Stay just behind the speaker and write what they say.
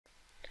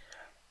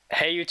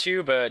Hey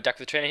YouTube,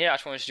 Dacothetrainer here. I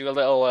just wanted to do a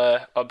little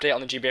update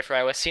on the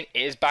GBA4iOS scene.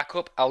 It is back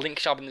up. I'll link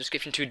shall be in the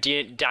description to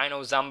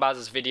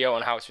DinoZambas' video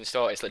on how to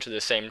install it. It's literally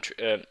the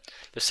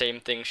same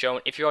thing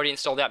shown. If you already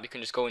installed the app, you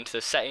can just go into the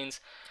settings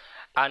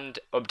and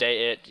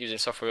update it using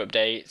software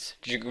updates.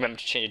 You remember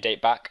to change the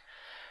date back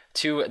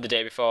to the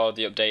day before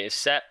the update is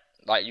set.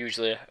 Like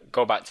usually,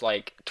 go back to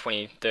like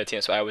 2013.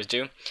 That's what I always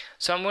do.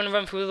 So I'm going to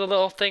run through the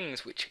little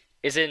things which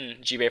is in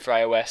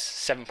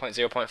GBA4iOS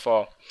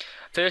 7.0.4.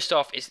 First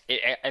off, it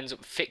ends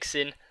up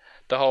fixing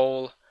the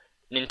whole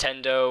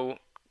Nintendo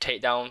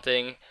takedown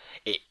thing.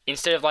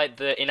 Instead of like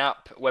the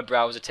in-app web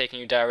browser taking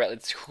you directly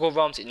to Google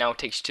ROMs, it now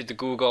takes you to the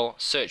Google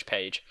search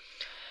page.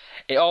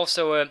 It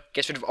also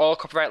gets rid of all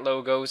copyright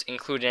logos,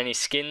 including any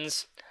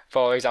skins,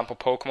 for example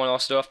Pokemon or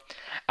stuff.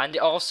 And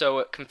it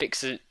also can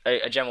fix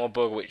a general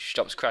bug which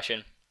stops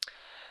crashing.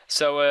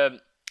 So I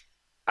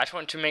just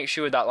want to make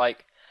sure that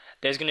like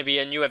there's going to be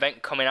a new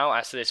event coming out.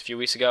 I said this a few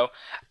weeks ago,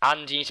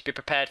 and you need to be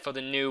prepared for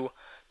the new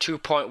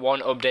 2.1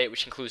 update,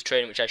 which includes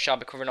training, which I shall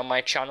be covering on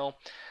my channel.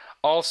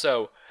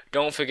 Also,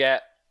 don't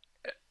forget,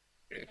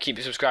 keep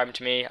subscribing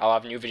to me. I'll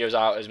have new videos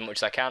out as much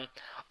as I can.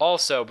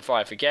 Also, before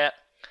I forget,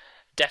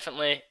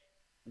 definitely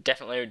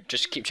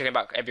just keep checking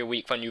back every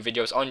week for new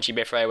videos on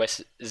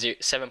GBA4iOS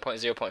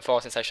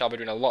 7.0.4, since I shall be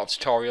doing a lot of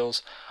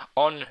tutorials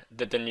on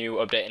the new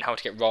update and how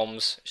to get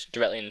ROMs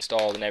directly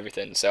installed and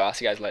everything. So I'll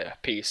see you guys later.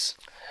 Peace.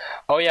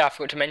 Oh yeah, I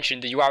forgot to mention,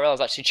 the URL has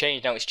actually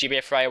changed now. It's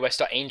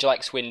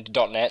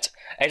gba4ios.angelxwind.net.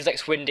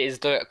 AngelXwind is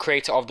the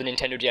creator of the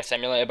Nintendo DS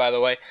emulator, by the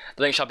way.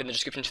 The link shall be in the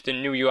description to the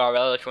new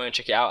URL if you want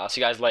to check it out. I'll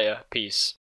see you guys later. Peace.